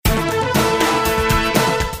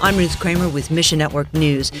I'm Ruth Kramer with Mission Network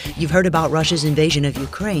News. You've heard about Russia's invasion of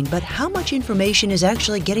Ukraine, but how much information is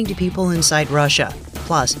actually getting to people inside Russia?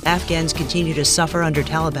 Plus, Afghans continue to suffer under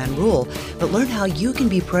Taliban rule, but learn how you can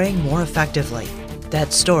be praying more effectively.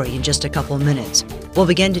 That story in just a couple minutes. We'll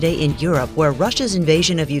begin today in Europe, where Russia's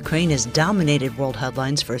invasion of Ukraine has dominated world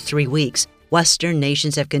headlines for 3 weeks. Western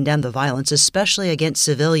nations have condemned the violence, especially against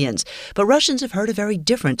civilians, but Russians have heard a very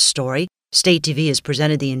different story. State TV has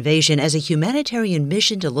presented the invasion as a humanitarian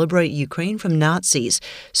mission to liberate Ukraine from Nazis.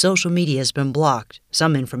 Social media has been blocked.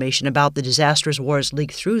 Some information about the disastrous war is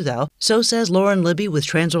leaked through, though. So says Lauren Libby with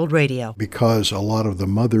Transworld Radio. Because a lot of the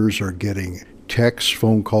mothers are getting texts,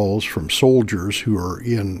 phone calls from soldiers who are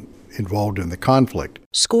involved in the conflict.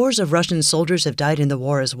 Scores of Russian soldiers have died in the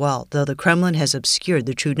war as well, though the Kremlin has obscured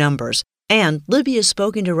the true numbers. And Libby has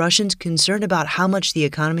spoken to Russians concerned about how much the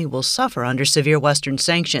economy will suffer under severe Western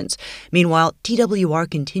sanctions. Meanwhile, TWR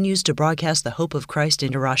continues to broadcast the hope of Christ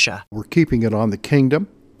into Russia. We're keeping it on the kingdom,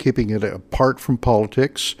 keeping it apart from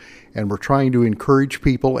politics, and we're trying to encourage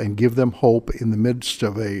people and give them hope in the midst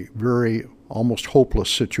of a very almost hopeless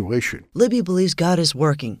situation. Libby believes God is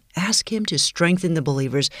working. Ask him to strengthen the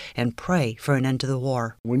believers and pray for an end to the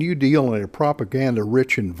war. When you deal in a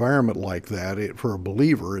propaganda-rich environment like that, for a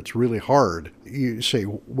believer, it's really hard. You say,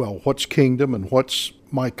 well, what's kingdom and what's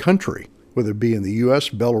my country? Whether it be in the U.S.,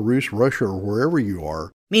 Belarus, Russia, or wherever you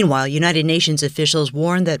are. Meanwhile, United Nations officials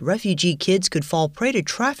warned that refugee kids could fall prey to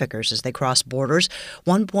traffickers as they cross borders.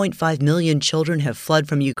 1.5 million children have fled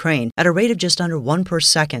from Ukraine at a rate of just under 1 per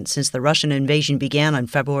second since the Russian invasion began on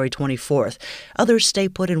February 24th. Others stay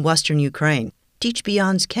put in western Ukraine. Teach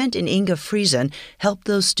Beyond's Kent and Inga Friesen help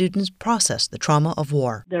those students process the trauma of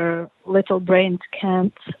war. Their little brains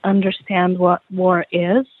can't understand what war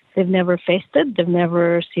is. They've never faced it. They've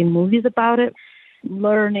never seen movies about it.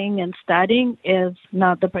 Learning and studying is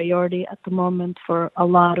not the priority at the moment for a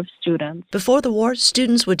lot of students. Before the war,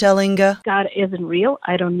 students would tell Inga, God isn't real.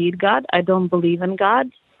 I don't need God. I don't believe in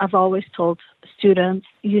God. I've always told students,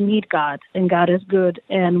 you need God, and God is good,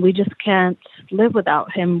 and we just can't live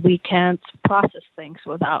without him. We can't process things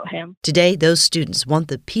without him. Today, those students want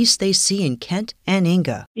the peace they see in Kent and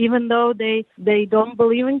Inga. Even though they don't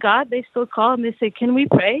believe in God, they still call and they say, can we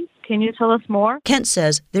pray? Can you tell us more? Kent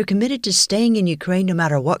says they're committed to staying in Ukraine no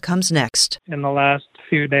matter what comes next. In the last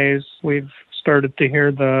few days, we've started to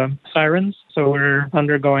hear the sirens, so we're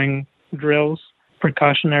undergoing drills,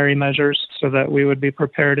 precautionary measures, so that we would be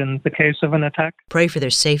prepared in the case of an attack. Pray for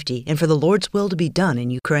their safety and for the Lord's will to be done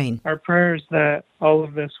in Ukraine. Our prayer is that all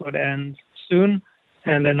of this would end soon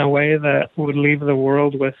and in a way that would leave the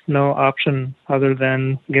world with no option other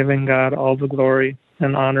than giving God all the glory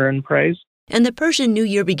and honor and praise. And the Persian New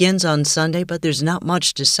Year begins on Sunday, but there's not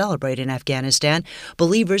much to celebrate in Afghanistan.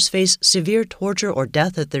 Believers face severe torture or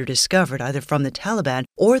death if they're discovered, either from the Taliban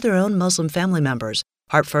or their own Muslim family members.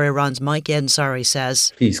 Heart for Iran's Mike Ansari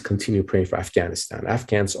says, please continue praying for Afghanistan.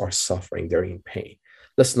 Afghans are suffering. They're in pain.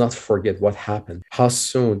 Let's not forget what happened. How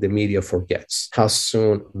soon the media forgets. How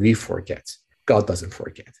soon we forget. God doesn't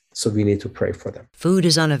forget. So we need to pray for them. Food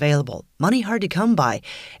is unavailable, money hard to come by,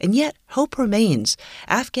 and yet hope remains.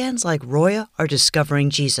 Afghans like Roya are discovering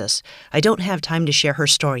Jesus. I don't have time to share her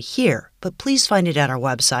story here, but please find it at our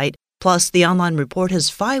website. Plus, the online report has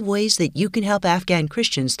 5 ways that you can help Afghan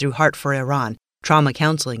Christians through Heart for Iran. Trauma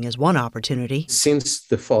counseling is one opportunity. Since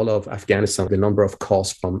the fall of Afghanistan, the number of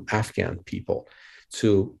calls from Afghan people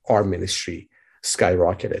to our ministry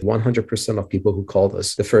skyrocketed. 100% of people who called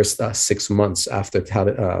us the first 6 months after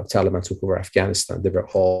Taliban took over Afghanistan, they were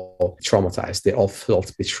all traumatized. They all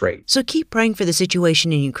felt betrayed. So keep praying for the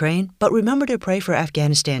situation in Ukraine, but remember to pray for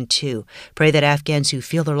Afghanistan too. Pray that Afghans who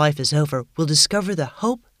feel their life is over will discover the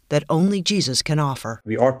hope that only Jesus can offer.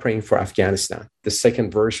 We are praying for Afghanistan. The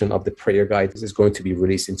second version of the prayer guide is going to be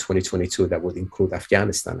released in 2022 that would include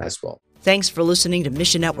Afghanistan as well. Thanks for listening to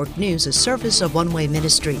Mission Network News, a service of One Way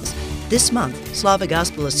Ministries. This month, Slavic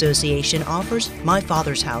Gospel Association offers My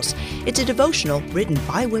Father's House. It's a devotional written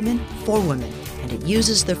by women for women, and it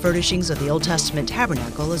uses the furnishings of the Old Testament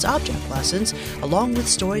tabernacle as object lessons, along with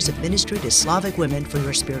stories of ministry to Slavic women for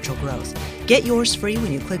your spiritual growth. Get yours free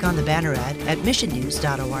when you click on the banner ad at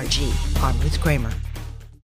missionnews.org. I'm Ruth Kramer.